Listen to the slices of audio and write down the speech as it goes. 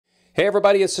Hey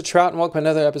everybody, it's the Trout and welcome to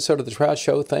another episode of the Trout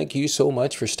Show. Thank you so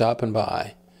much for stopping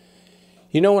by.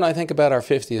 You know, when I think about our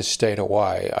 50th state,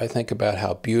 Hawaii, I think about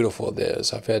how beautiful it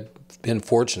is. I've been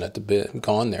fortunate to be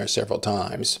gone there several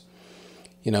times.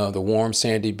 You know, the warm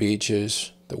sandy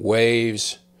beaches, the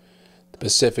waves, the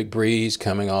Pacific breeze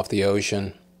coming off the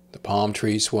ocean, the palm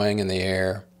trees swaying in the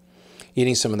air,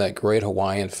 eating some of that great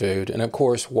Hawaiian food, and of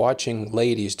course, watching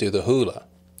ladies do the hula.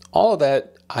 All of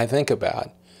that I think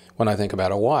about when I think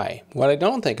about Hawaii. What I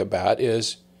don't think about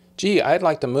is, gee, I'd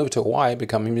like to move to Hawaii and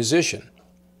become a musician.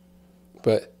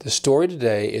 But the story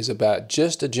today is about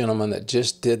just a gentleman that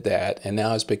just did that and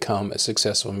now has become a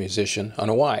successful musician on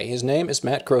Hawaii. His name is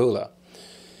Matt Krahula.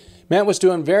 Matt was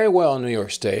doing very well in New York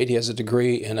State. He has a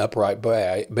degree in upright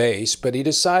bass, but he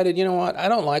decided, you know what, I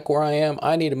don't like where I am.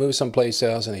 I need to move someplace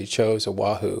else, and he chose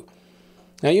Oahu.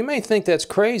 Now, you may think that's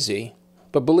crazy,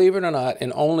 but believe it or not,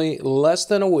 in only less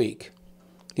than a week,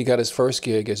 he got his first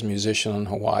gig as a musician in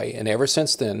Hawaii, and ever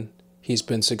since then, he's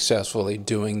been successfully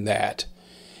doing that.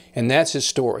 And that's his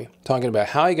story, talking about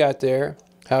how he got there,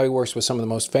 how he works with some of the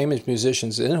most famous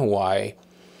musicians in Hawaii,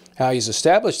 how he's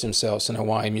established himself as a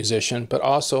Hawaiian musician, but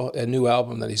also a new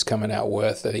album that he's coming out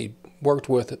with, that he worked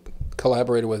with,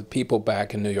 collaborated with people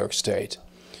back in New York State.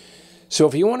 So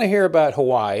if you want to hear about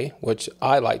Hawaii, which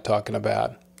I like talking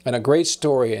about, and a great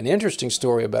story, an interesting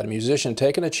story about a musician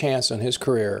taking a chance on his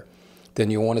career, then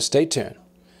you'll want to stay tuned.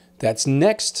 That's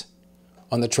next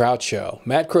on The Trout Show.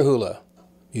 Matt Krahula,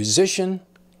 musician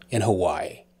in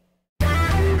Hawaii.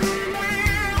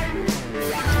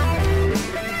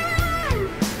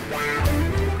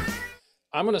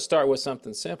 I'm going to start with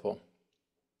something simple.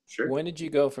 Sure. When did you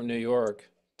go from New York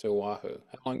to Oahu?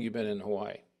 How long have you been in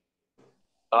Hawaii?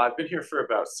 I've been here for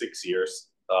about 6 years.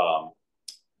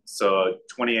 So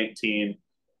 2018,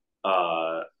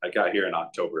 I got here in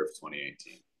October of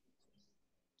 2018.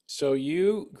 So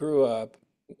you grew up,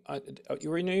 you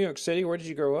were in New York City. Where did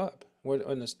you grow up?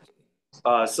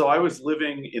 So I was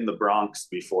living in the Bronx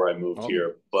before I moved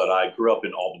here, but I grew up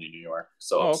in Albany, New York.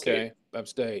 So okay,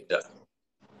 upstate. Yeah.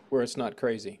 Where it's not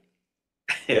crazy.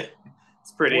 Yeah,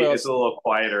 it's pretty. Well, it's a little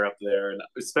quieter up there, and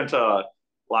I spent a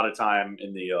lot of time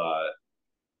in the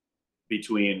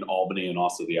between Albany and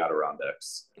also the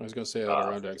Adirondacks. I was going to say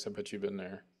Adirondacks. I bet you've been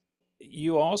there.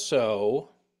 You also,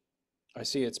 I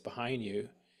see it's behind you.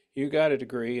 You got a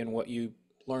degree in what you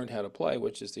learned how to play,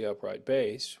 which is the upright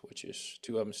bass, which is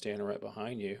two of them standing right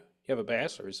behind you. You have a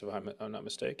bachelor's, if I'm not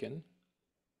mistaken.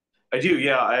 I do,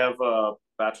 yeah. I have a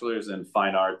bachelor's in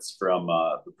fine arts from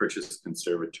the Purchase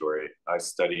Conservatory. I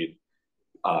studied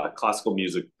classical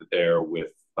music there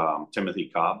with Timothy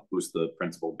Cobb, who's the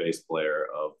principal bass player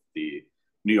of the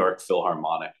New York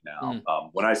Philharmonic now.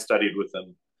 When I studied with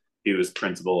him, he was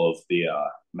principal of the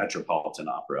Metropolitan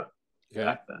Opera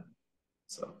back then.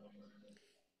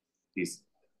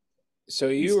 So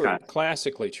you were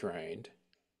classically trained.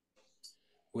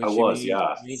 I was,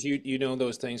 yeah. You know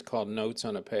those things called notes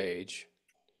on a page.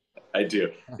 I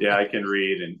do. Yeah, I can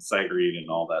read and sight read and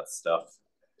all that stuff.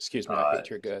 Excuse me, I hate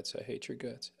your guts. I hate your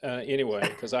guts. Anyway,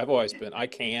 because I've always been, I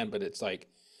can, but it's like,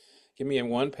 give me in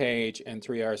one page and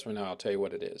 3 hours from now, I'll tell you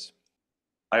what it is.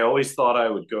 I always thought I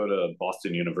would go to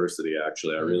Boston University,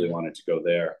 actually. I really wanted to go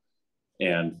there.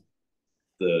 And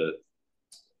the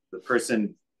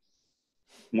person,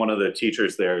 one of the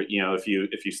teachers there, you know, if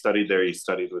you studied there, you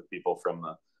studied with people from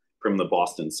the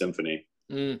Boston Symphony.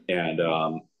 And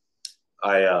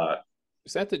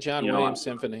is that the John Williams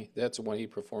Symphony? That's the one he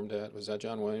performed at. Was that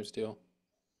John Williams' deal?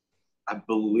 I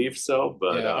believe so,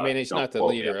 but yeah, I mean, he's not the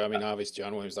leader. I mean, obviously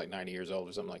John Williams is like 90 years old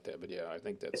or something like that. But yeah, I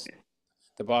think that's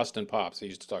the Boston Pops. They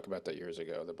used to talk about that years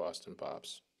ago. The Boston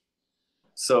Pops.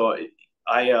 So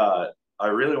I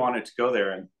really wanted to go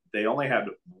there, and they only had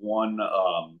one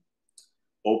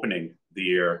opening the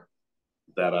year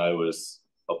that I was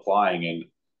applying, and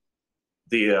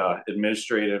the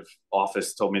administrative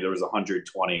office told me there was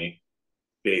 120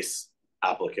 bass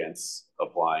applicants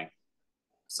applying.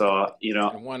 So, you know,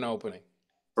 and one opening.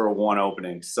 For one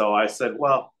opening. So I said,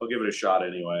 well, I'll give it a shot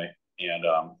anyway. And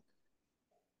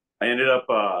I ended up,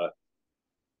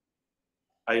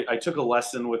 I took a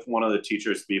lesson with one of the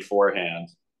teachers beforehand.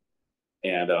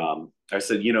 And I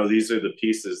said, you know, these are the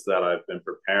pieces that I've been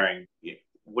preparing.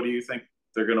 What do you think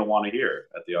they're going to want to hear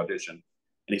at the audition?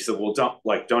 And he said, well,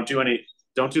 don't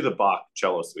do the Bach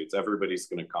cello suites. Everybody's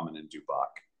going to come in and do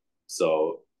Bach.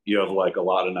 So you have like a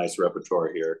lot of nice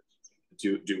repertoire here.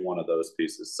 Do one of those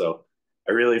pieces. So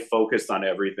I really focused on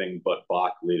everything but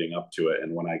Bach leading up to it.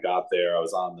 And when I got there, I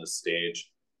was on the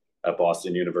stage at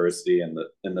Boston University, and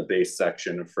the bass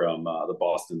section from the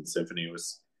Boston Symphony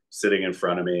was sitting in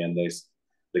front of me, and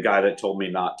the guy that told me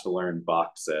not to learn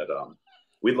Bach said,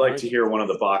 we'd like to hear one of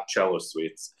the Bach cello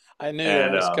suites. I knew that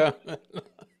And was coming.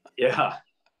 yeah,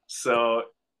 so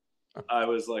I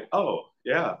was like, oh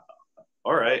yeah,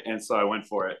 all right. And so I went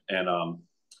for it, and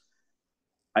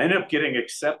I ended up getting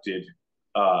accepted.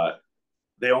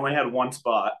 They only had one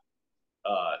spot,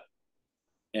 uh,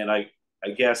 and I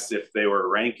guess if they were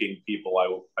ranking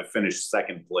people, I finished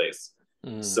second place.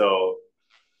 So,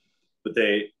 but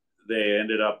they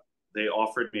ended up, they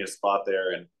offered me a spot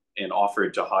there, and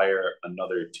offered to hire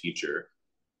another teacher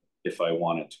if I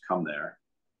wanted to come there.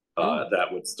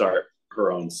 That would start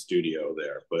her own studio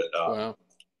there. But Wow.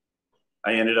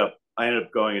 I ended up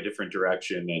going a different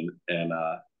direction, and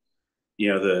you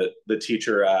know, the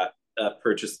teacher at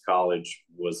Purchase College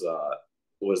was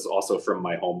also from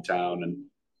my hometown, and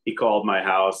he called my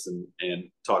house and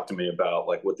talked to me about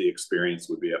like what the experience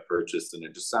would be at Purchase, and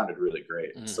it just sounded really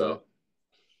great. So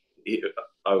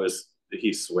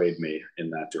he swayed me in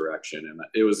that direction, and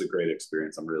it was a great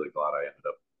experience. I'm really glad I ended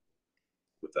up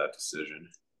with that decision.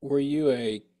 Were you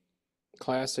a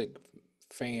classic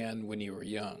fan when you were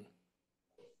young?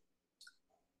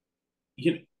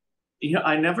 You, you know,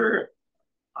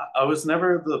 I was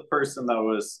never the person that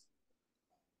was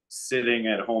sitting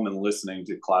at home and listening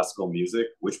to classical music,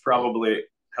 which probably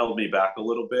held me back a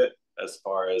little bit as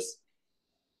far as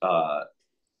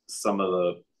some of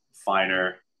the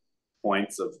finer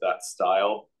points of that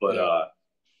style. But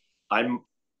I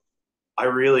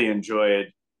really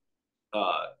enjoyed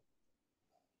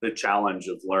the challenge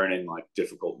of learning like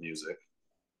difficult music,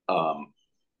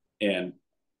 and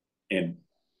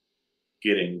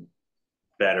getting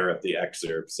better at the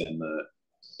excerpts and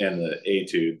the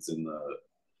etudes and the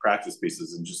practice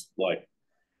pieces, and just like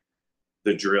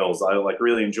the drills. I like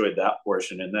really enjoyed that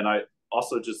portion. And then I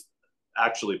also just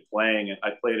actually playing,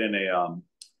 I played in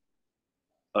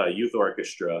a youth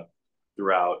orchestra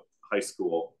throughout high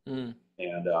school, and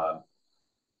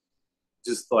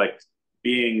just like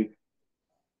being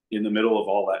in the middle of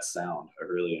all that sound, I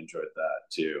really enjoyed that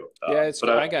too. Yeah,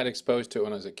 I got exposed to it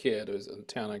when I was a kid. It was a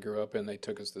town I grew up in. They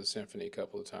took us to the symphony a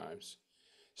couple of times.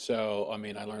 So, I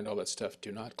mean, I learned all that stuff.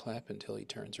 Do not clap until he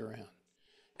turns around.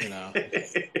 You know,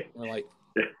 we're like,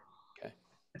 okay,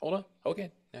 hold on.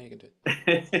 Okay, now you can do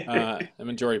it. The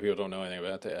majority of people don't know anything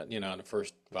about that. You know, the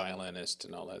first violinist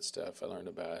and all that stuff. I learned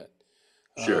about it.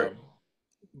 Sure.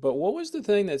 But what was the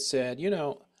thing that said, you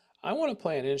know, I want to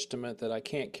play an instrument that I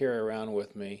can't carry around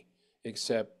with me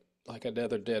except like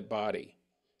another dead body.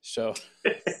 So,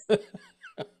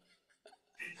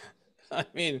 I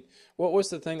mean, what was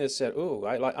the thing that said, "Ooh,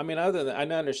 I like"? I mean, other than I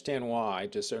understand why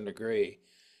to a certain degree,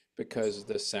 because of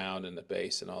the sound and the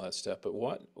bass and all that stuff. But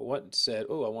what said,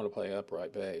 "Oh, I want to play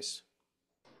upright bass"?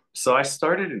 So I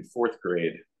started in fourth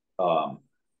grade,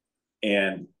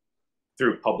 and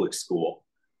through public school,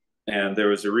 and there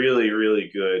was a really really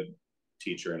good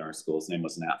teacher in our school. His name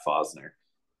was Nat Fosner,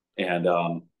 and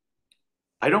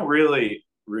I don't really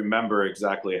remember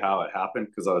exactly how it happened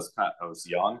because I was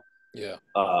young. Yeah.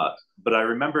 But I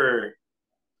remember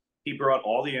he brought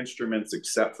all the instruments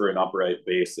except for an upright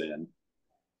bass in,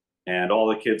 and all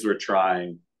the kids were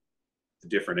trying the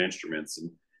different instruments.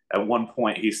 And at one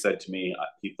point, he said to me,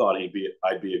 he thought I'd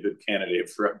be a good candidate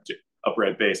for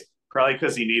upright bass, probably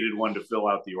because he needed one to fill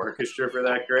out the orchestra for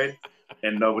that grade,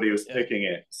 and nobody was picking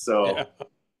it. So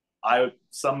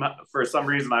for some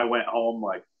reason, I went home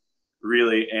like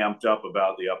really amped up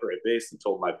about the upright bass and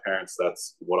told my parents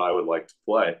that's what I would like to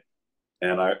play.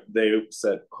 And they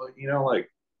said, oh, you know, like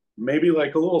maybe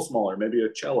like a little smaller, maybe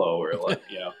a cello or like,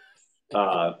 you know,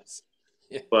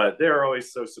 but they're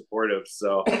always so supportive.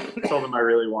 So I told them I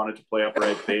really wanted to play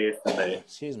upright bass, and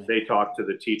they talked to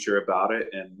the teacher about it,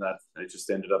 and I just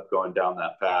ended up going down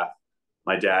that path.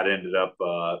 My dad ended up,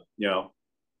 you know,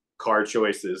 car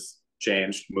choices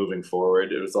changed moving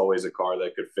forward. It was always a car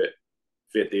that could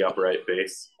fit the upright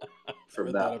bass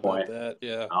from that point.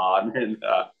 Yeah. And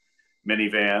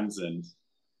minivans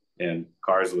and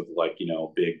cars with like, you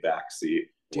know, big backseat.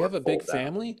 Do you have a big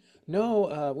family?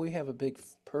 No, we have a big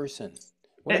person.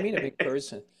 What do you mean a big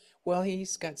person? Well,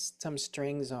 he's got some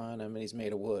strings on him and he's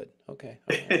made of wood. Okay.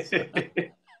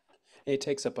 Right. He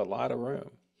takes up a lot of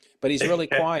room, but he's really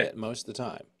quiet most of the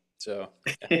time. So,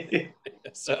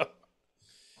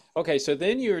 okay. So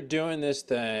then you're doing this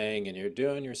thing and you're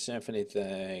doing your symphony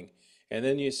thing. And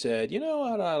then you said, you know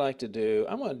what I like to do?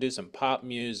 I'm going to do some pop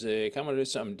music. I'm going to do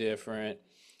something different.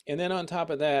 And then on top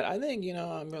of that, I think, you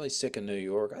know, I'm really sick of New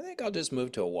York. I think I'll just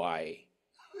move to Hawaii.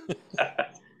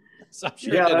 So I'm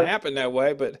sure it didn't happen that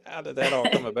way, but how did that all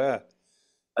come about?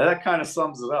 That kind of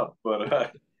sums it up.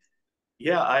 But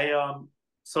yeah,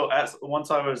 so once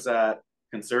I was at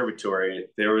conservatory,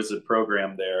 there was a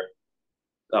program there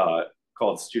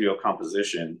called Studio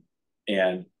Composition,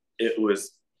 and it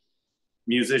was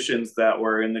musicians that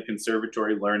were in the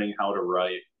conservatory learning how to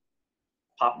write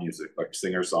pop music, like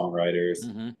singer-songwriters,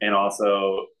 and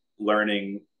also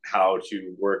learning how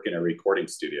to work in a recording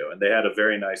studio. And they had a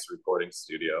very nice recording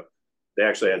studio. They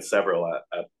actually had several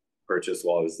at Purchase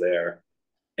while I was there.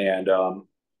 And,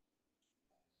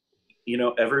 you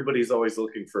know, everybody's always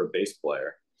looking for a bass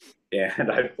player.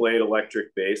 And I played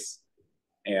electric bass.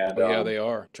 And yeah, they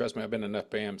are. Trust me, I've been in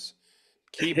enough bands.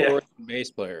 Keyboard and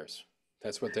bass players.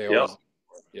 That's what they are.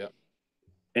 Yeah.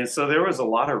 And so there was a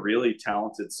lot of really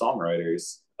talented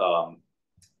songwriters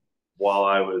while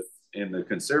I was in the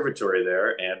conservatory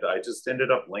there, and I just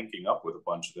ended up linking up with a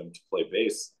bunch of them to play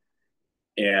bass.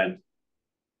 And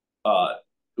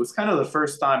it was kind of the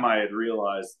first time I had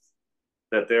realized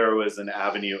that there was an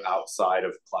avenue outside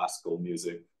of classical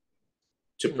music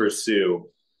to pursue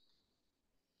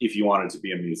if you wanted to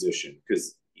be a musician.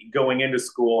 Because going into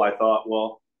school, I thought,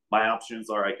 well, my options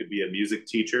are I could be a music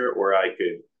teacher, or I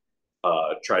could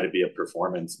try to be a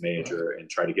performance major and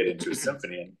try to get into a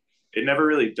symphony. And it never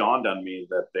really dawned on me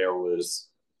that there was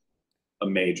a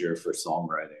major for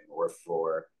songwriting or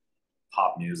for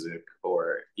pop music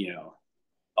or, you know,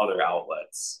 other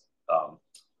outlets.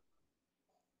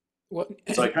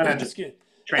 So I kind of just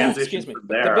transitioned from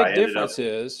there.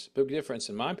 The big difference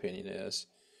in my opinion is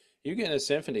you get a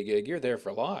symphony gig, you're there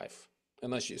for life,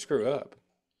 unless you screw up.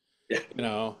 Yeah. You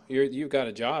know, you've got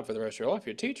a job for the rest of your life.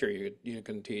 You're a teacher, you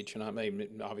can teach, and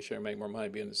obviously make more money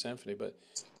being in the symphony. But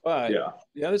yeah,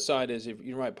 the other side is if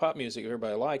you write pop music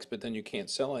everybody likes, but then you can't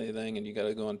sell anything, and you got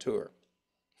to go on tour.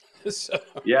 So,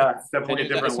 yeah, it's definitely a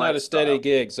different. It's not a steady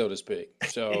gig, so to speak.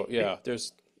 So yeah,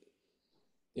 there's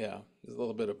a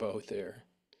little bit of both there.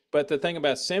 But the thing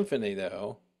about symphony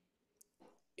though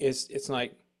is it's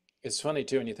funny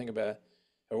too when you think about it.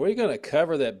 Are we going to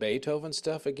cover that Beethoven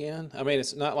stuff again? I mean,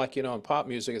 it's not like, you know, in pop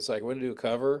music, it's like, we're going to do a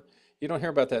cover. You don't hear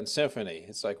about that in symphony.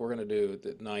 It's like, we're going to do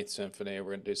the Ninth Symphony, or we're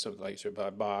going to do something like you said by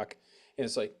Bach. And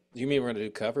it's like, do you mean we're going to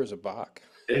do covers of Bach?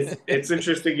 It's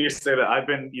interesting you say that. I've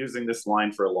been using this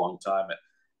line for a long time.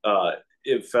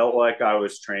 It felt like I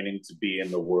was training to be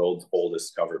in the world's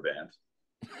oldest cover band.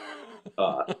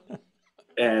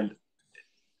 And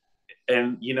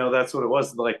you know, that's what it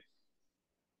was. Like,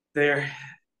 they're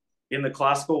in the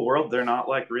classical world, they're not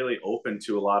like really open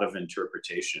to a lot of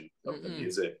interpretation of the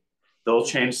music. They'll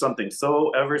change something so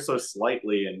ever so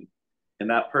slightly, and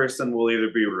that person will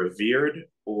either be revered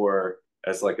or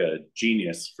as like a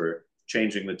genius for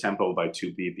changing the tempo by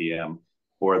 2 BPM,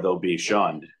 or they'll be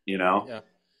shunned, you know?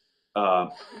 Yeah.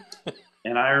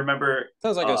 And I remember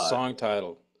sounds like a song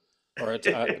title or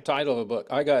a title of a book.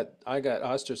 I got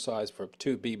ostracized for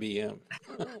 2 BPM.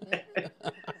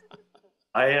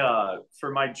 For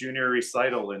my junior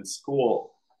recital in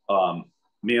school,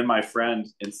 me and my friend,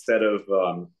 instead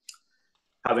of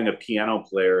having a piano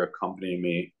player accompany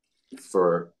me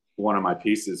for one of my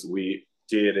pieces, we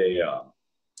did a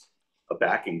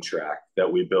backing track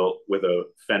that we built with a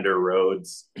Fender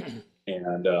Rhodes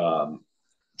and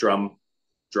drum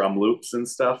loops and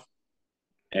stuff.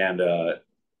 And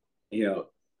you know,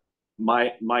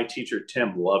 my teacher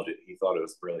Tim loved it. He thought it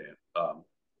was brilliant.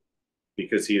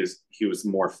 Because he was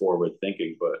more forward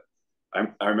thinking. But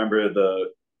I remember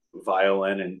the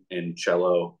violin and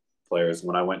cello players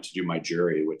when I went to do my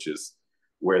jury, which is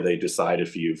where they decide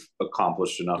if you've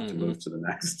accomplished enough to move to the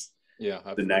next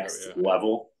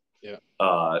level. Yeah.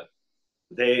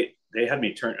 They had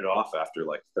me turn it off after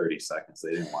like 30 seconds.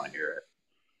 They didn't want to hear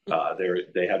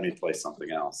it. They had me play something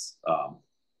else.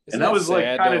 And that was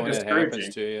like kind of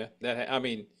discouraging to you. I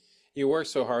mean, you work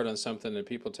so hard on something and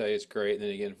people tell you it's great, and then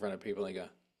you get in front of people and you go,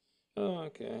 oh,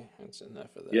 okay, that's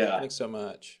enough of that. Yeah. Thanks so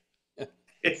much.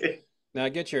 Now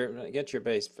get your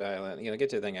bass violin, you know,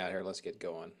 get your thing out here. Let's get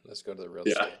going. Let's go to the real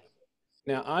stuff.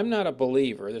 Now, I'm not a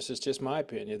believer, this is just my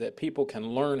opinion, that people can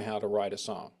learn how to write a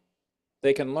song.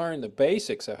 They can learn the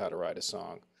basics of how to write a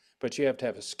song, but you have to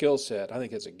have a skill set. I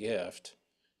think it's a gift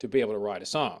to be able to write a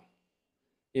song.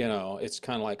 You know, it's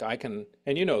kind of like I can,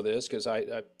 and you know this because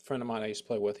a friend of mine I used to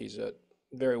play with, he's a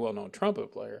very well-known trumpet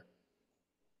player.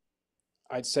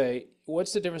 I'd say,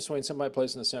 what's the difference between somebody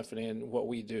plays in the symphony and what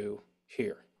we do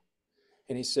here?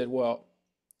 And he said, well,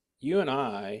 you and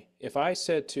I, if I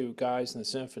said to guys in the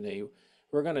symphony,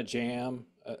 we're going to jam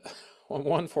a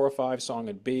 1-4-5 song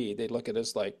in B, they'd look at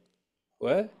us like,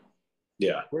 what?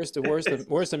 Yeah. Where's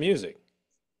the music?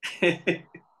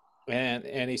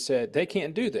 And he said, they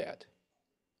can't do that.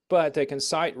 But they can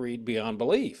sight read beyond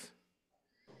belief,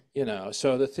 you know.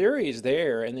 So the theory is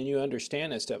there, and then you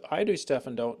understand that stuff. I do stuff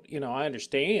and don't, you know, I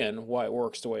understand why it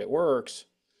works the way it works,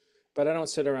 But I don't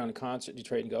sit around and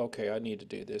concentrate and go, okay, I need to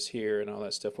do this here and all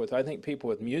that stuff. With I think people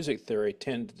with music theory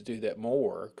tend to do that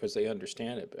more because they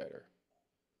understand it better.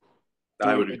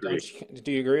 I would agree.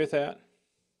 Do you agree with that?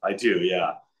 I do,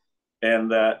 yeah.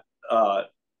 And that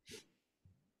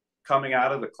coming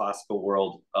out of the classical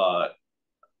world,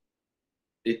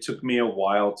 it took me a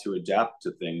while to adapt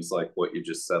to things like what you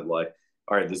just said, like,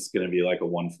 all right, this is going to be like a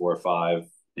 1-4-5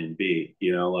 in B,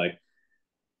 you know, like,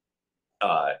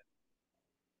 uh,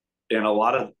 and a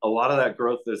lot of that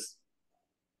growth is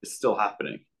still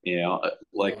happening, you know,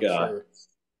 like, Oh, sure.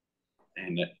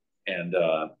 and and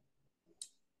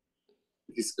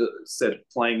he said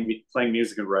playing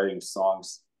music and writing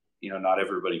songs, you know, not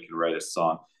everybody can write a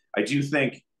song. I do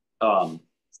think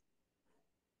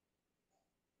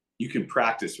you can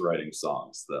practice writing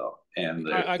songs though, and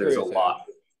I agree there's a with that. lot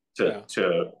Yeah.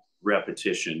 to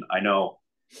repetition. I know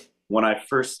when I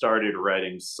first started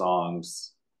writing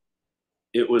songs,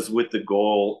 it was with the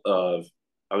goal of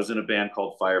I was in a band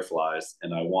called Fireflies,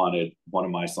 and I wanted one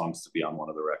of my songs to be on one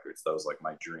of the records. That was like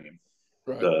my dream.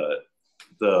 Right.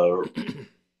 The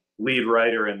lead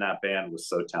writer in that band was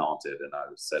so talented, and I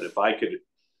said if I could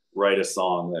write a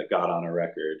song that got on a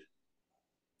record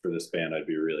for this band, I'd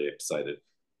be really excited.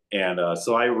 And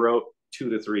so I wrote 2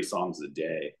 to 3 songs a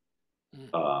day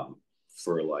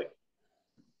for like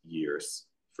years.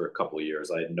 For a couple of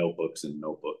years, I had notebooks and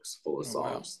notebooks full of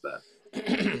songs that,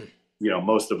 you know,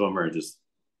 most of them are just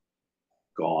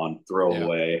gone, throw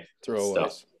away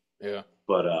stuff. Yeah.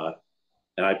 But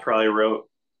and I probably wrote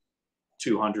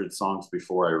 200 songs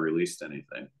before I released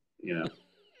anything, you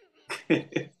know.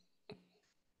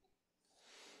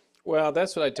 Well,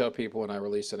 that's what I tell people when I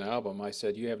release an album. I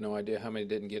said, you have no idea how many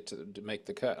didn't get to make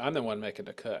the cut. I'm the one making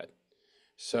the cut.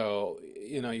 So,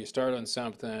 you know, you start on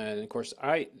something, and of course,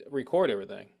 I record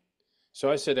everything.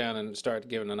 So I sit down and start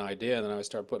giving an idea, and then I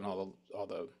start putting all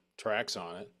the tracks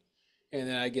on it. And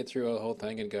then I get through the whole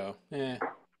thing and go,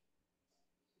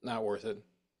 not worth it.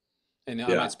 And I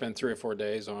Yeah. might spend 3 or 4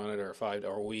 days on it, or 5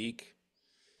 or a week.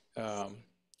 But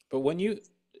when you,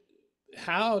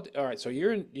 all right, so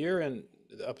you're in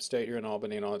the upstate, you're in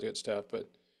Albany and all that good stuff,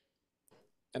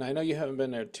 and I know you haven't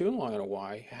been there too long in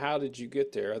Hawaii. How did you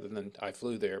get there other than I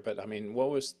flew there? But I mean,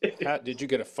 did you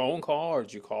get a phone call or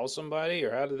did you call somebody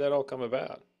or how did that all come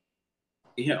about?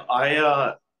 You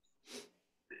know,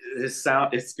 it's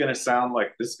gonna sound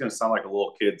like this is gonna sound like a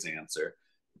little kid's answer,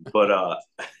 but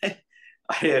I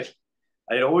had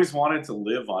I had always wanted to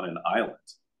live on an island,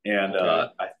 and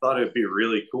Okay. I thought it'd be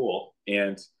really cool.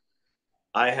 And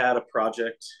I had a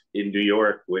project in New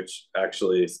York, which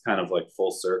actually is kind of like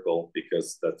full circle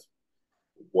because that's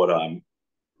what I'm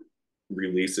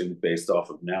releasing based off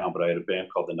of now. But I had a band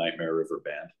called the Nightmare River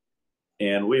Band,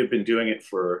 and we had been doing it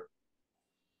for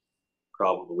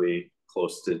probably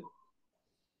close to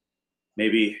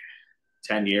maybe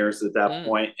 10 years at that Mm,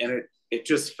 point, and it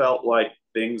just felt like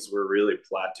things were really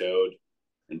plateaued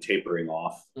and tapering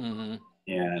off. mm-hmm.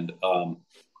 And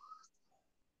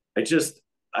I just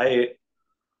I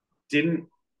didn't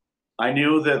I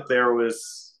knew that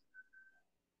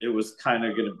it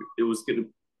was gonna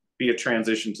be a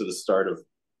transition to the start of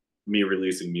me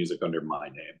releasing music under my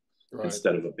name Right.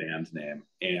 instead of a band name.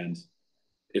 And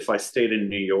if I stayed in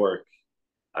New York,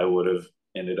 I would have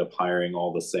ended up hiring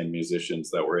all the same musicians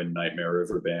that were in Nightmare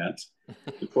River Band,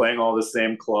 playing all the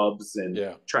same clubs and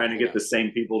Yeah. trying to get Yeah. the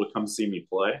same people to come see me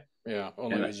play. Yeah.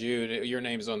 Only it And was you. Your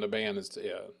name's on the band.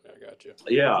 Yeah. I got you.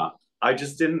 yeah, I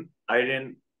didn't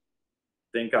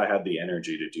think I had the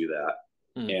energy to do that.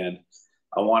 Mm, And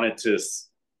I wanted to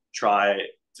try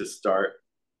to start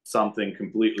something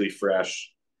completely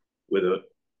fresh with a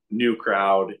new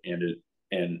crowd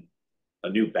and a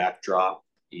new backdrop,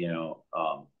 you know.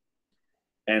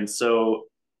 And so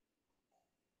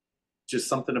just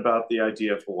something about the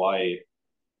idea of Hawaii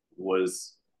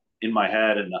was in my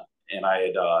head, and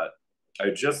I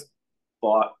just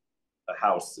bought a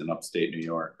house in upstate New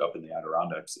York, up in the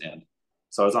Adirondacks, and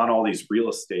so I was on all these real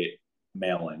estate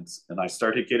mailings, and I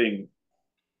started getting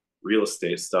real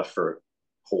estate stuff for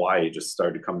Hawaii. Just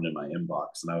started coming in my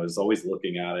inbox, and I was always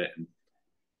looking at it, and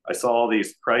I saw all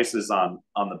these prices on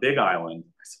the Big Island.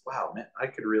 I said, "Wow, man, I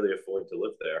could really afford to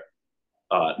live there."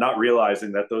 Not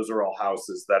realizing that those are all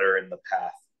houses that are in the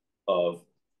path of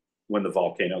when the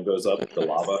volcano goes up, the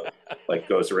lava like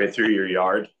goes right through your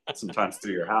yard, sometimes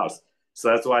through your house. So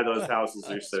that's why those houses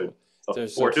are so so they're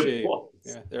so cheap. affordable.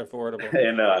 Yeah. They're affordable.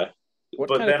 And What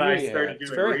but kind of then gear I do you have? started It's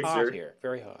doing very hot research. here.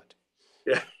 Very hot.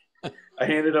 Yeah, I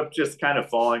ended up just kind of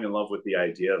falling in love with the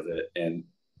idea of it, and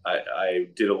I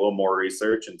did a little more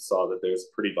research and saw that there's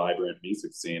a pretty vibrant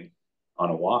music scene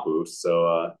on Oahu.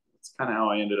 So that's kind of how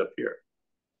I ended up here.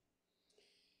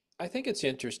 I think it's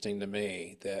interesting to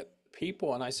me that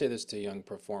people, and I say this to young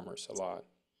performers a lot,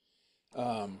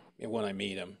 when I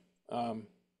meet them, um,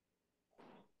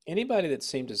 anybody that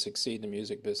seems to succeed in the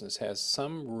music business has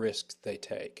some risks they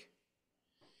take.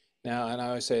 Now, and I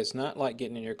always say it's not like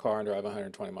getting in your car and driving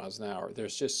 120 miles an hour.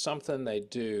 There's just something they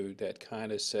do that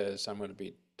kind of says, I'm going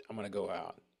to go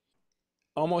out.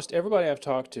 Almost everybody I've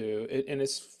talked to, and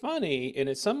it's funny,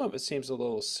 and some of it seems a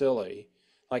little silly.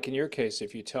 Like in your case,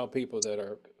 if you tell people that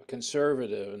are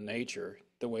conservative in nature,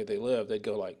 the way they live, they'd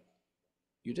go like,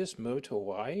 "You just moved to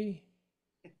Hawaii?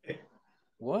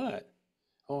 What?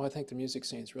 Oh, I think the music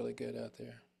scene's really good out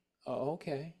there." Oh,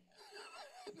 okay.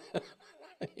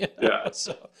 Yeah.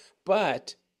 So,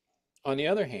 but on the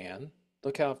other hand,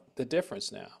 look how the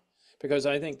difference now. Because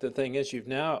I think the thing is, you're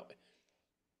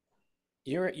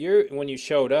when you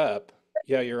showed up,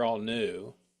 yeah, you're all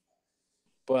new,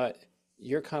 but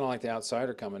you're kind of like the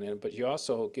outsider coming in. But you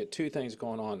also get two things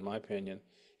going on, in my opinion.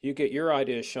 You get your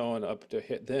ideas showing up to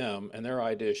hit them, and their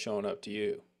ideas showing up to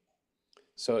you.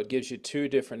 So it gives you two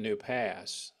different new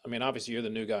paths. I mean, obviously, you're the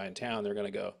new guy in town. They're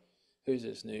going to go, "Who's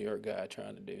this New York guy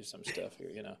trying to do some stuff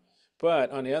here?" But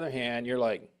on the other hand, you're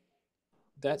like,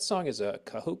 that song is a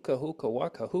kahuka hookah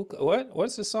waka hookah.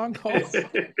 What's the song called?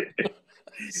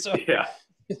 So, Yeah.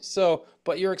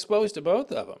 but you're exposed to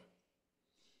both of them.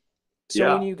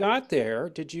 So when Yeah. you got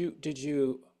there,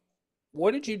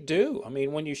 what did you do? I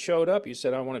mean, when you showed up, you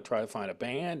said, I want to try to find a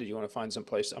band. Did you want to find some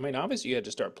place? I mean, obviously you had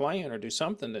to start playing or do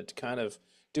something to kind of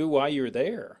do while you were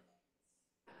there.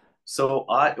 So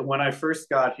when I first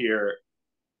got here,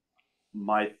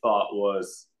 my thought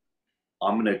was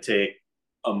I'm gonna take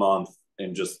a month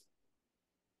and just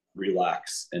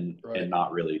relax and Right.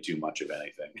 not really do much of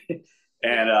anything. Yeah.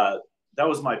 And that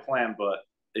was my plan, but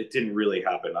it didn't really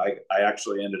happen. I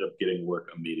actually ended up getting work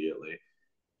immediately.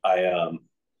 I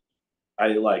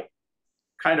like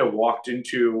kind of walked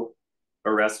into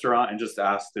a restaurant and just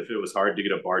asked if it was hard to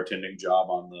get a bartending job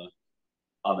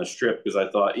on the strip because I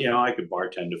thought, I could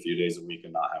bartend a few days a week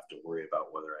and not have to worry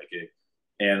about whether I gig.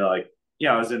 And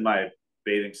I was in my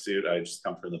bathing suit. I had just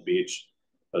come from the beach.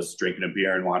 I was drinking a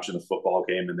beer and watching the football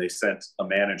game, and they sent a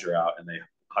manager out and they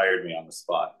hired me on the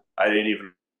spot. I didn't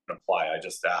even apply. I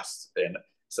just asked and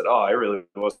said, "Oh, I really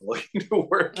wasn't looking to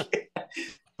work,"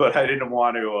 but I didn't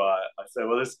want to. I said,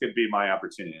 "Well, this could be my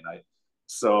opportunity," and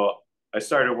so I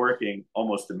started working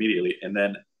almost immediately, and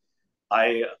then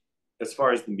I, as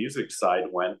far as the music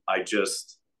side went, I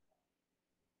just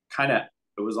kind of,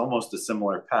 it was almost a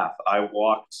similar path. I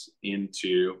walked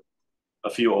into a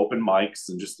few open mics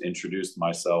and just introduced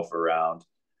myself around.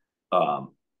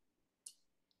 Um,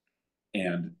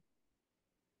 and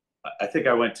I think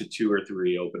I went to two or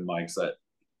three open mics that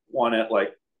one at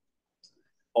like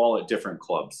all at different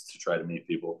clubs to try to meet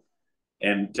people.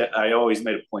 And I always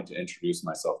made a point to introduce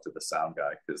myself to the sound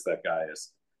guy because that guy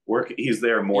is work. He's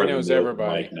there He more than knows the open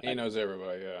everybody. mic He night. knows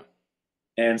everybody. Yeah.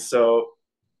 And so,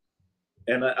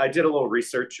 and I did a little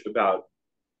research about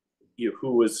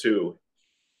who was who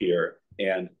here,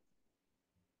 and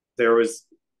there was,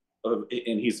 and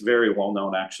he's very well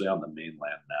known actually on the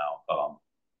mainland now.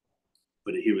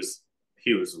 But he was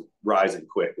rising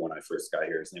quick when I first got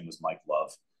here. His name was Mike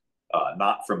Love,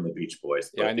 not from the Beach Boys,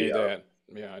 Yeah, I but knew that.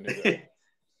 Yeah, I knew that.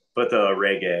 but the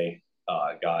reggae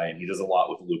guy, and he does a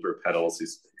lot with looper pedals.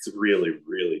 He's a really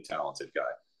really talented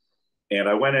guy. And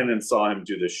I went in and saw him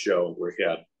do this show where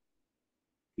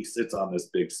he sits on this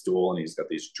big stool and he's got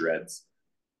these dreads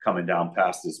coming down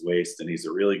past his waist, and he's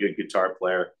a really good guitar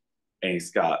player, and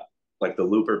he's got like the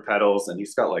looper pedals, and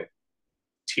he's got like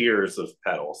tiers of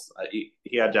pedals. He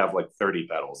had to have like 30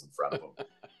 pedals in front of him.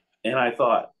 And I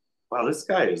thought, wow, this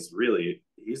guy he's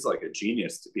like a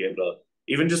genius to be able to,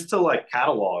 even just to like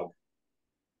catalog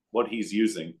what he's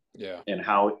using Yeah. and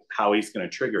how he's going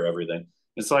to trigger everything.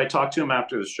 And so I talked to him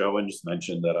after the show and just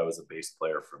mentioned that I was a bass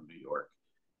player from New York.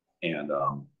 And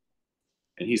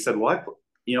he said, well,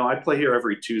 I play here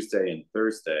every Tuesday and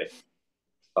Thursday.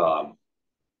 Um,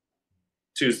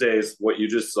 Tuesday is what you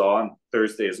just saw, and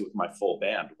Thursday is with my full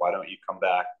band. Why don't you come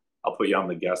back? I'll put you on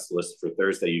the guest list for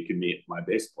Thursday. You can meet my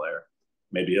bass player.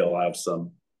 Maybe he'll have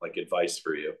some like advice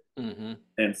for you. Mm-hmm.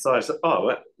 And so I said,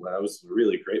 oh, well, I was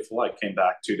really grateful. I came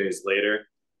back 2 days later.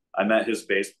 I met his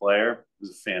bass player. He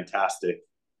was a fantastic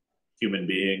human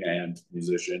being and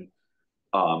musician.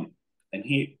 Um, and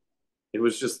it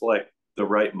was just like the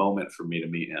right moment for me to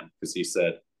meet him because he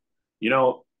said,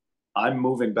 I'm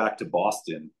moving back to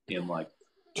Boston in like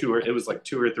it was like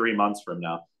 2 or 3 months from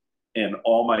now. And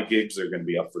all my gigs are going to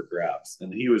be up for grabs.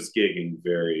 And he was gigging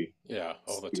Yeah,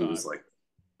 all the he was time. like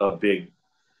a big,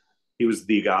 he was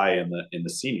the guy in the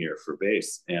scene here for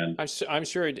bass. And I'm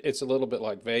sure it's a little bit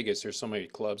like Vegas. There's so many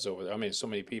clubs over there. I mean, so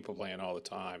many people playing all the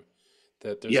time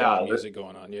that there's a lot of yeah, music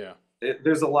going on. Yeah.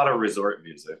 there's a lot of resort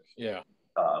music, Yeah.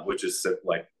 which is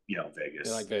like Yeah, like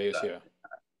Vegas. Vegas. Yeah.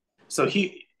 So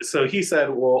he said,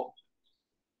 well,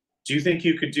 do you think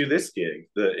you could do this gig?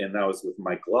 And that was with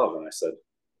Mike Love, and I said,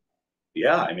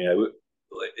 yeah. I mean, I would.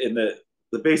 In the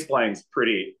bass playing's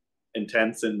pretty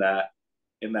intense in that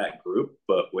group,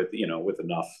 but with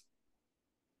enough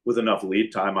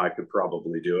lead time, I could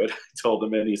probably do it. I told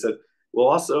him, and he said, well,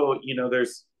 also,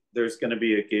 there's going to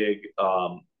be a gig.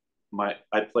 I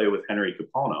play with Henry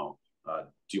Kapono.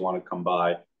 Do you want to come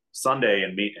by Sunday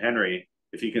and meet Henry?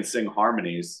 If he can sing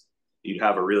harmonies, you'd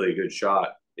have a really good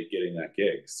shot at getting that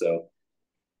gig. So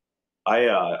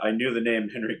I knew the name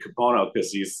Henry Kapono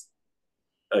because he's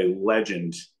a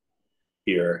legend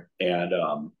here, and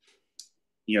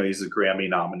he's a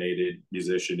Grammy-nominated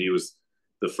musician. He was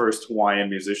the first Hawaiian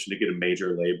musician to get a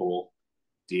major label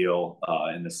deal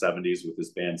in the '70s with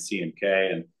his band C&K,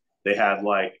 and they had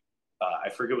I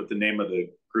forget what the name of the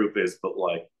group is, but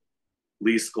like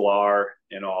Lee Sklar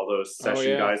and all those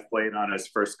session guys played on his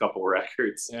first couple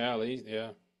records. Yeah, Lee.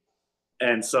 Yeah.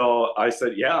 And so I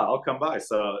said, yeah, I'll come by.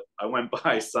 So I went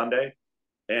by Sunday,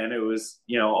 and it was,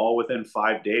 all within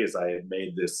 5 days, I had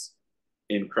made this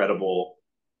incredible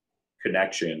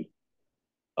connection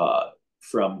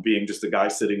from being just a guy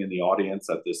sitting in the audience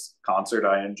at this concert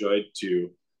I enjoyed to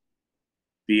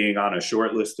being on a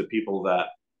short list of people that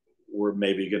were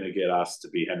maybe going to get asked to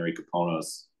be Henry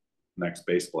Kapono's next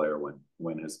bass player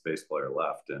when his bass player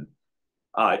left. And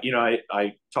I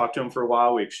talked to him for a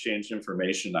while. We exchanged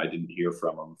information. I didn't hear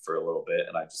from him for a little bit,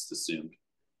 and I just assumed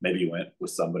maybe he went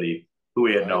with somebody who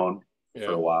he had known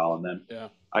for a while. And then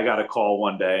I got a call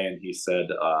one day, and he said,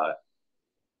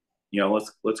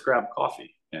 let's grab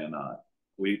coffee. And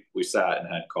we sat and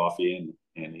had coffee,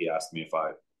 and he asked me if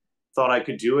I thought I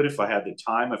could do it, if I had the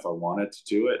time, if I wanted to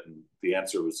do it. And the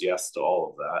answer was yes to all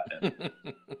of that.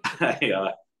 And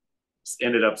I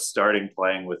ended up starting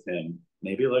playing with him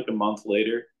maybe like a month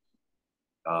later.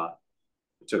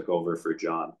 Took over for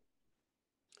John.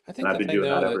 I think I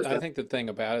think the thing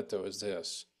about it though is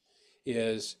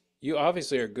you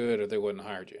obviously are good, or they wouldn't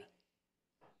have hired you.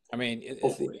 I mean, you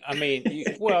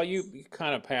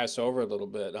kind of pass over a little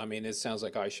bit. I mean, it sounds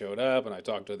like I showed up and I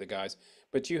talked to the guys,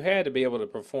 but you had to be able to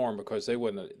perform because they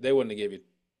wouldn't have give you,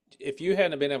 if you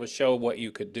hadn't been able to show what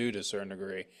you could do to a certain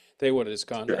degree, they would have just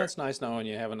gone, "That's nice knowing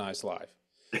you. Have a nice life."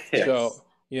 Yes. So,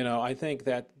 I think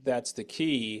that's the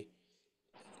key.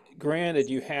 Granted,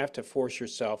 you have to force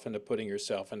yourself into putting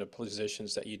yourself into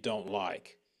positions that you don't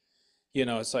like.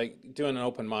 It's like doing an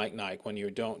open mic night when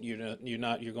you're going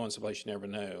someplace you never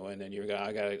knew, and then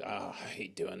I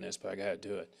hate doing this, but I gotta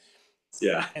do it.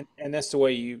 Yeah. And that's the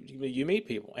way you meet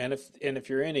people. And if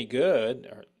you're any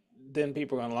good, then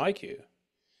people are gonna like you.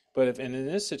 But in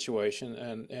this situation,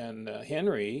 and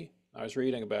Henry, I was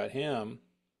reading about him,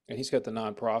 and he's got the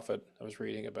nonprofit. I was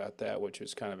reading about that, which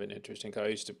was kind of an interesting. I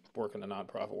used to work in the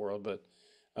nonprofit world, but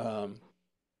I'm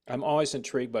always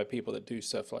intrigued by people that do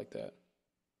stuff like that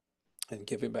and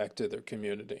giving back to their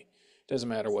community. Doesn't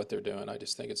matter what they're doing. I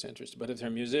just think it's interesting. But if they're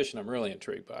a musician, I'm really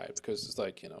intrigued by it because it's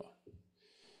like,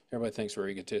 everybody thinks we're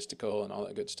egotistical and all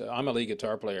that good stuff. I'm a lead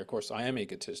guitar player. Of course, I am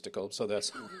egotistical. So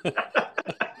that's, of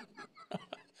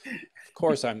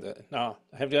course I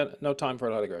have got no time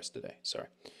for autographs today. Sorry.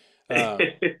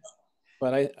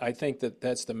 But I think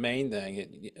that's the main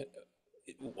thing.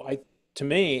 To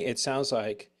me, it sounds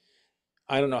like,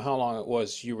 I don't know how long it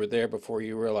was you were there before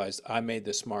you realized I made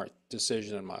the smart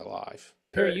decision in my life.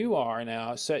 Here you are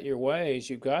now, set your ways,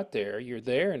 you got there, you're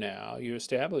there now, you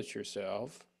established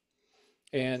yourself.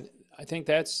 And I think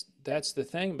that's the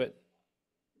thing. But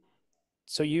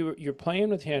so you're playing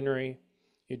with Henry,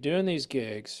 you're doing these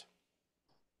gigs,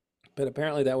 but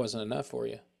apparently that wasn't enough for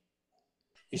you.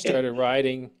 You started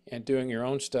writing and doing your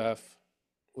own stuff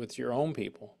with your own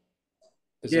people.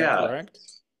 Is that correct?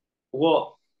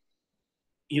 Well,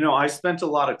 I spent a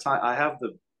lot of time. I have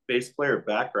the bass player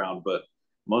background, but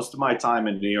most of my time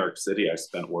in New York City, I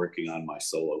spent working on my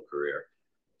solo career.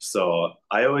 So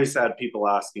I always had people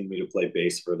asking me to play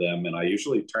bass for them, and I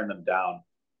usually turned them down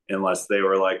unless they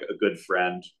were like a good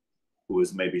friend who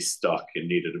was maybe stuck and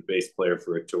needed a bass player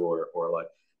for a tour, or like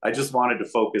I just wanted to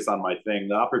focus on my thing.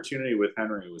 The opportunity with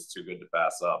Henry was too good to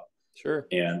pass up. Sure.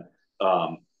 And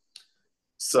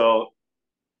so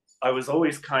I was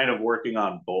always kind of working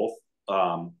on both.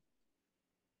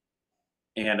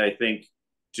 And I think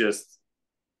just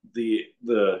the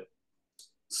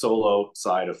solo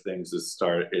side of things is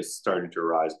starting to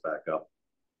rise back up.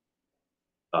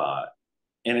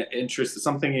 and it interested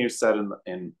something you said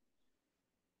in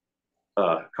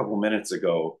a couple minutes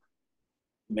ago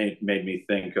made me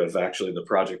think of actually the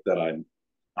project that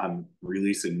I'm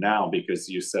releasing now, because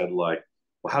you said like,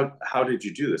 well, how did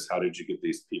you do this? How did you get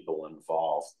these people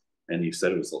involved? And you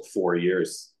said it was like 4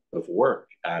 years of work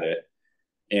at it.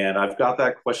 And I've got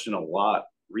that question a lot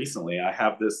recently. I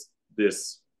have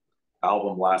this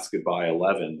album Last Goodbye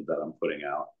 11 that I'm putting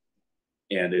out,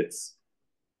 and it's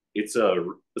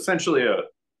essentially a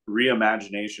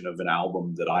reimagination of an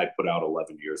album that I put out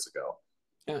 11 years ago.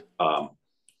 Yeah.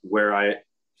 Where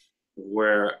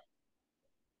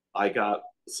I got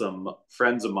some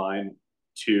friends of mine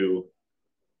to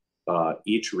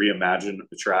each reimagine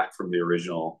a track from the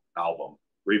original album,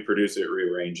 reproduce it,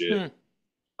 rearrange it.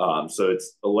 So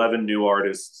it's 11 new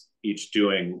artists, each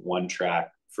doing one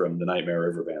track from the Nightmare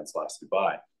River Band's Last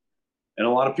Goodbye. And a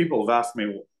lot of people have asked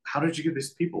me, how did you get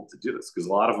these people to do this? Because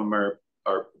a lot of them are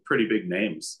pretty big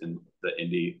names in the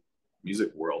indie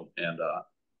music world. And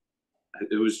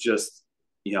it was just,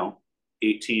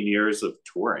 18 years of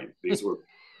touring. These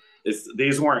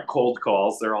weren't cold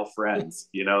calls. They're all friends.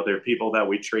 They're people that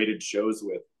we traded shows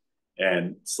with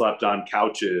and slept on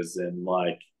couches, and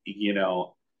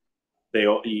they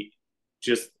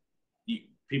just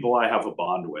people I have a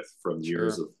bond with from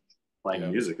years of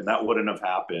playing music. And that wouldn't have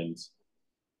happened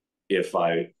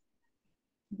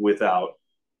without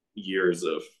years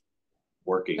of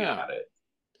working at it.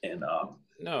 And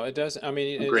no, it doesn't. I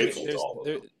mean, I'm grateful to all of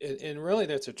them. And really,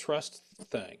 that's a trust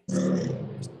thing.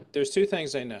 There's two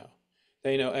things they know.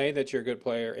 They know, A, that you're a good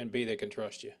player, and B, they can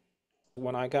trust you.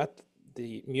 When I got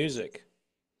the music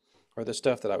or the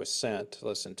stuff that I was sent to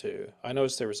listen to, I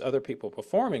noticed there was other people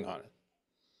performing on it.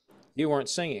 You weren't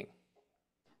singing.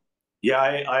 Yeah,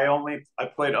 I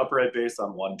played upright bass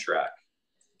on one track.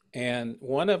 And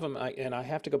one of them, I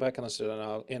have to go back and listen to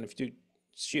it, and if you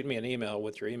shoot me an email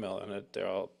with your email on it,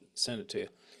 I'll send it to you.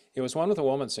 It was one with a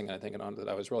woman singing, I think, on that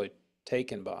I was really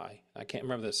taken by. I can't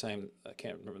remember I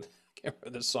can't remember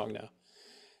this song now.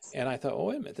 And I thought, oh,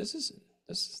 wait a minute, this is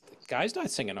the guy's not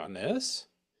singing on this.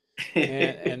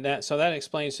 and that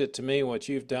explains it to me, what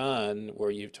you've done,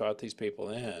 where you've taught these people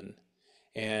in.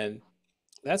 And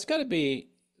that's got to be,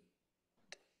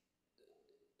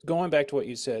 going back to what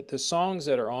you said, the songs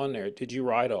that are on there, did you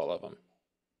write all of them?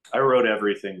 I wrote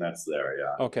everything that's there,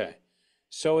 yeah. Okay.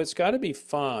 So it's got to be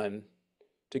fun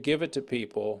to give it to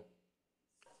people,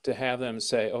 to have them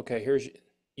say, okay,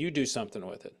 you do something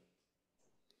with it.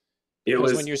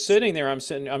 Because when you're sitting there,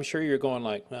 I'm sure you're going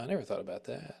like, well, I never thought about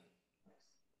that.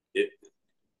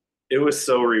 It was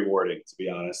so rewarding, to be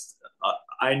honest.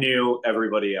 I knew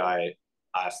everybody I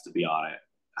asked to be on it,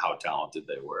 how talented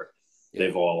they were. Yeah.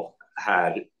 They've all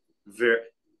had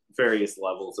various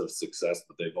levels of success,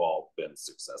 but they've all been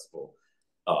successful.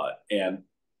 And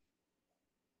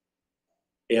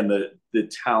the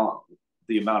talent,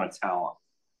 the amount of talent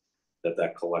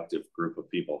that collective group of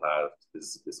people have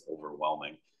is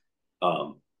overwhelming.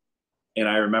 And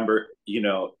I remember,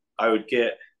 I would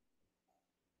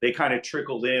they kind of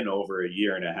trickled in over a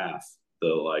year and a half,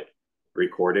 the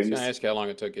recordings. Can I ask how long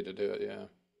it took you to do it? Yeah.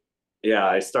 Yeah,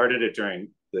 I started it during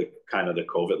the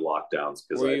COVID lockdowns.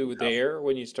 Were you there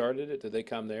when you started it? Did they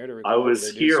come there to record? I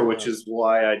was here, which is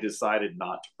why I decided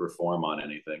not to perform on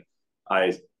anything.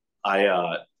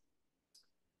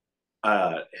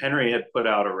 Henry had put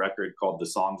out a record called The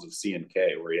Songs of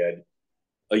C&K, where he had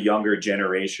a younger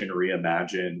generation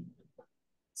reimagine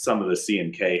some of the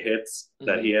C&K hits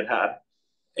that he had.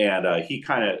 And he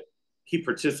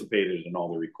participated in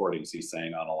all the recordings. He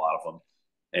sang on a lot of them.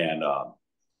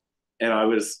 And I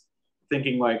was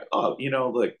thinking like, oh,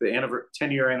 the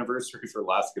 10-year anniversary for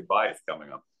Last Goodbye is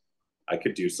coming up. I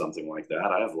could do something like that.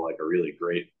 I have a really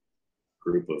great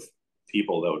group of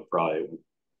people that would probably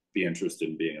be interested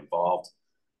in being involved.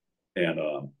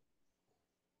 And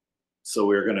so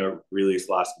we were going to release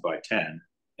Last Goodbye 10,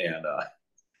 and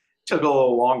took a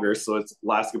little longer. So it's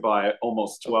Last Goodbye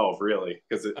almost 12, really,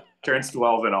 because it turns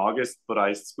 12 in August, but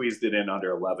I squeezed it in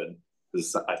under 11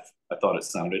 because I thought it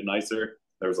sounded nicer.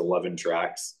 There was 11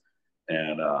 tracks.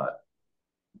 And,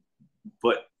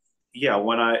 but yeah,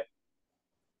 when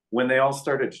they all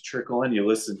started to trickle in, you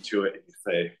listen to it and you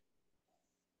say,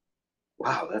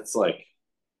 wow, that's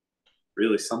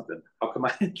really something. How come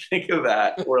I didn't think of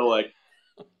that? Or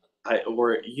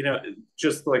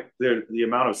just the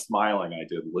amount of smiling I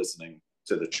did listening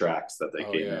to the tracks that they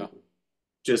came in.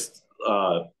 Just,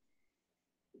 my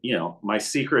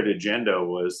secret agenda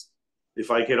was,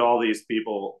 if I get all these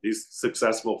people, these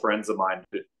successful friends of mine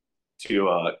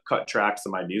to cut tracks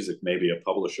of my music, maybe a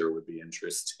publisher would be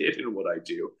interested in what I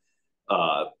do.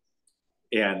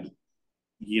 And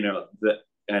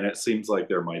and it seems like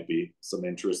there might be some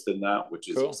interest in that, which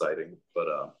is Cool. exciting. But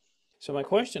So my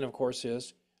question, of course,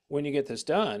 is when you get this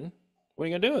done, what are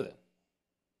you gonna do with it?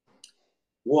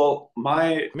 well,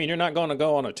 my I mean, you're not going to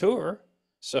go on a tour,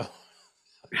 so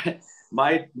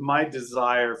my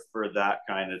desire for that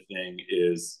kind of thing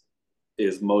is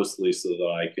mostly so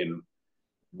that I can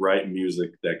write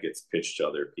music that gets pitched to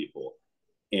other people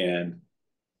and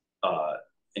uh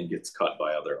and gets cut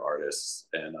by other artists.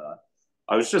 And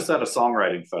I was just at a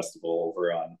songwriting festival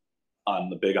over on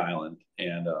the Big Island,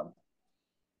 and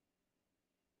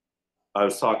I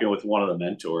was talking with one of the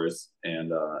mentors,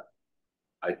 and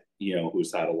I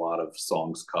who's had a lot of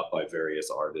songs cut by various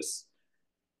artists,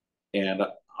 and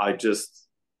I just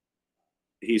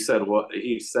he said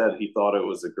he thought it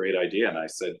was a great idea, and I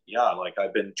said, yeah, like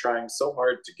I've been trying so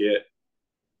hard to get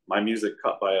my music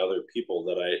cut by other people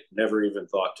that I never even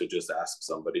thought to just ask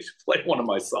somebody to play one of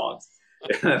my songs.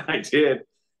 And I did,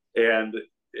 and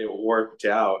it worked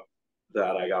out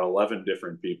that I got 11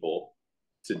 different people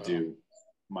to wow. do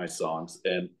my songs.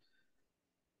 And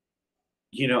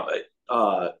you know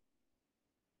uh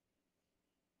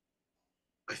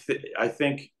I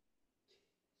think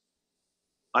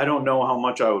I don't know how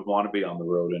much I would want to be on the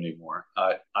road anymore.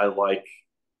 I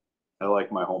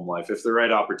like my home life. If the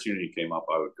right opportunity came up,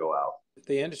 I would go out.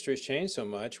 The industry's changed so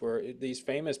much where these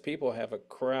famous people have a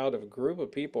crowd of a group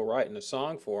of people writing a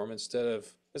song for them instead of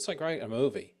it's like writing a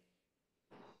movie.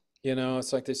 You know,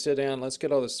 it's like they sit down, let's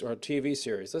get all this, or a TV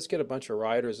series, let's get a bunch of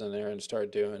writers in there and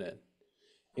start doing it.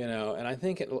 You know, and I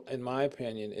think, in my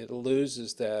opinion, it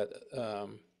loses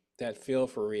that feel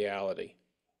for reality.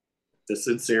 The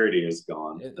sincerity is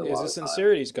gone It a is lot the of time.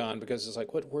 sincerity's gone because it's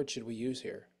like, what word should we use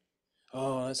here?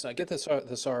 Oh, let's not get the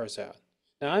thesaurus out.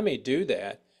 Now I may do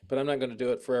that, but I'm not going to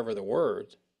do it forever. The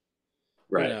word,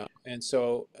 you Right. know, and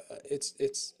so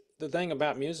it's the thing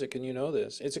about music, and you know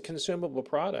this, it's a consumable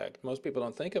product. Most people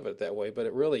don't think of it that way, but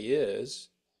it really is.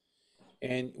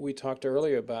 And we talked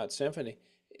earlier about symphony.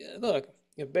 Look,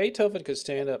 if Beethoven could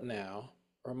stand up now,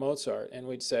 or Mozart, and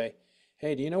we'd say,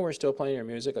 "Hey, do you know we're still playing your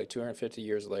music like 250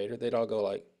 years later?" They'd all go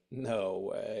like, "No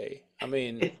way." I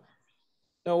mean,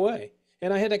 no way.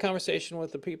 And I had that conversation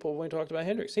with the people when we talked about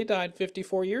Hendrix. He died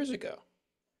 54 years ago.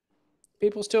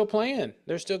 People still playing.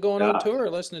 They're still going on Yeah. tour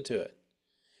listening to it.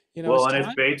 You know, it's Well, and if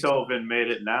timeless. Beethoven made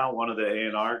it now, one of the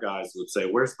A&R guys would say,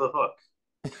 "Where's the hook?"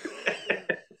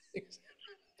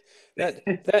 That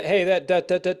hey that da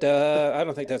da da da. I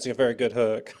don't think that's a very good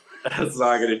hook. That's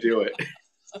not going to do it.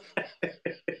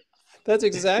 That's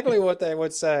exactly what they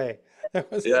would say. That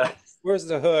was, Yeah. where's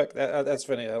the hook? That's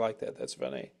funny. I like that. That's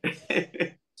funny.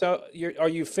 So are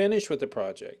you finished with the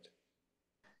project?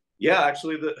 Yeah,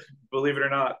 actually, believe it or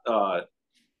not,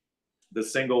 the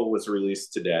single was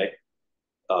released today.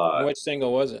 And Uh, which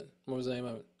single was it? What was the name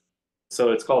of it?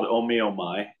 so it's called "Oh Me Oh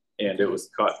My," and it Okay. was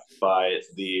cut by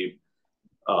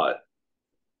uh,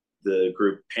 the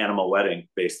group Panama Wedding,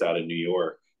 based out of New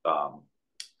York. Um,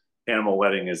 Panama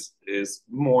Wedding is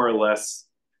more or less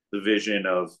the vision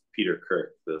of Peter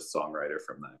Kirk, the songwriter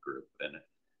from that group, and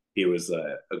he was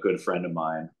a good friend of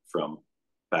mine from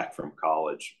back from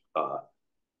college.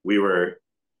 We were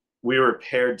we were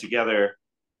paired together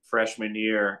freshman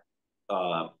year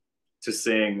uh, to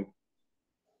sing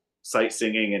sight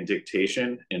singing and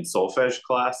dictation in solfege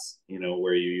class. You know,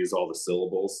 where you use all the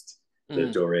syllables, the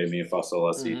Mm, do re mi fa sol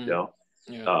la si mm-hmm. do,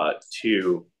 Yeah.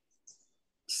 to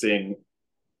sing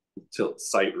to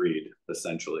sight read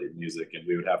essentially music, and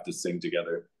we would have to sing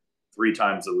together 3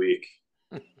 times a week.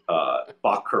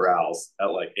 Bach chorales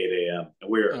at like 8 a.m. And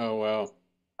we were Oh wow.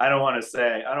 I don't want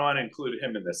to include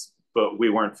him in this, but we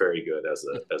weren't very good as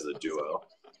a duo.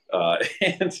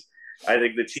 And I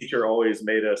think the teacher always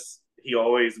made us. He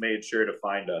always made sure to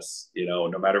find us. You know,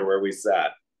 no matter where we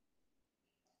sat.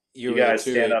 You You were the guys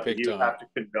two stand he up. picked You on. have to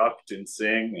conduct and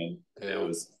sing, and it Yeah.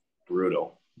 was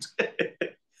brutal.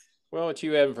 Well, but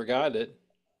you haven't forgotten it,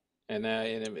 and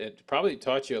it probably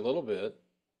taught you a little bit.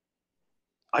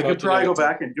 I could Taught you to probably go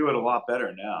back and do it a lot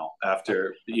better now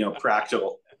after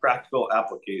practical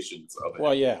applications of it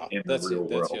well, yeah, in the real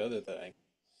that's the world. other thing.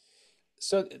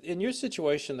 So, in your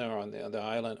situation there on the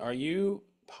island, are you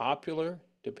popular?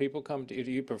 Do people come to you?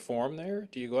 Do you perform there?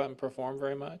 Do you go out and perform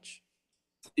very much?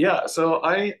 Yeah, so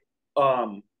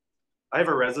um I have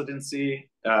a residency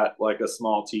at like a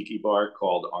small tiki bar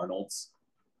called Arnold's,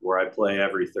 where I play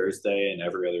every Thursday and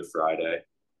every other Friday.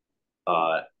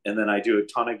 And then I do a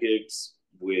ton of gigs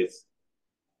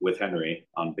with Henry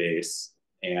on bass,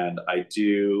 and I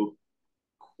do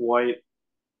quite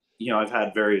I've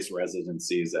had various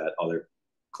residencies at other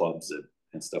clubs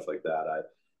and stuff like that.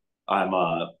 I'm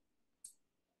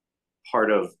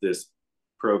part of this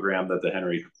program that the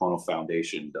Henry Kapono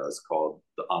Foundation does called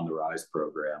the On the Rise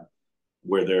program,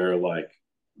 where they're like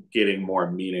getting more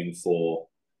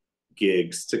meaningful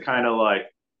gigs to kind of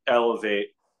like elevate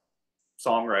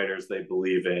songwriters they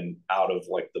believe in out of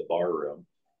like the bar room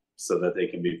so that they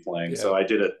can be playing. Yeah. So I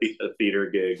did a theater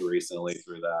gig recently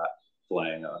through that,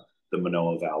 playing the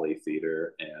Manoa Valley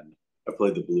Theater, and I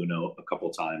played the Blue Note a couple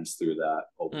times through that,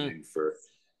 opening for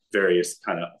various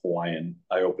kind of Hawaiian.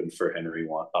 I opened for Henry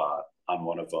on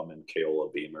one of them, and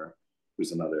Keola Beamer,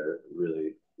 who's another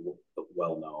really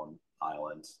well-known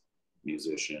island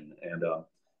musician. And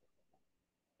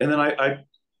then I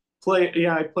play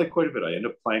quite a bit. I end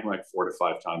up playing like 4 to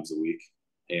 5 times a week.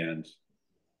 And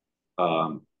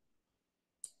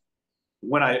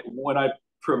when I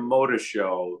promote a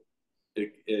show,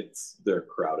 they're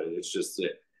crowded. It's just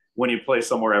when you play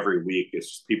somewhere every week, it's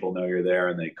just people know you're there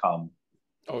and they come.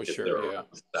 Oh, sure, yeah,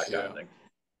 that kind of thing.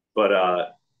 But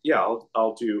yeah,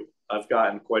 I've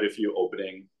gotten quite a few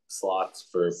opening slots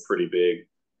for pretty big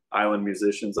island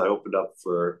musicians. I opened up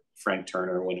for Frank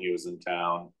Turner when he was in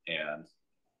town, and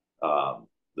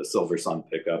the Silver Sun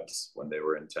Pickups when they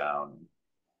were in town,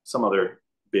 some other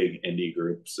big indie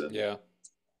groups. And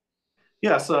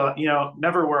yeah, so, you know,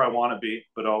 never where I want to be,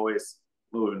 but always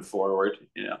moving forward,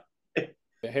 you know.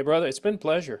 Hey, brother, it's been a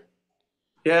pleasure.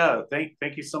 Yeah,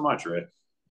 thank you so much, Rick.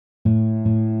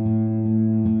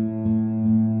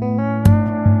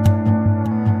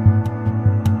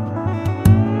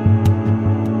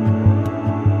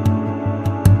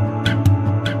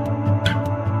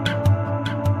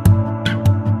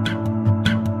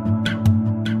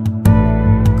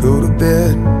 Go to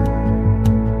bed,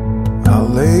 I'll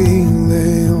lay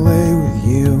with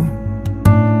you.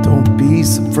 Don't be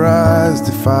surprised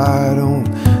if I don't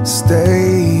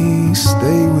stay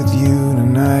with you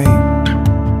tonight.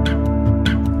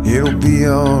 It'll be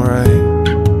alright.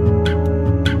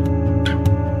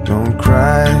 Don't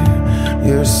cry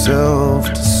yourself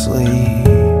to sleep.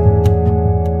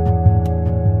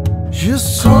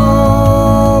 Just hold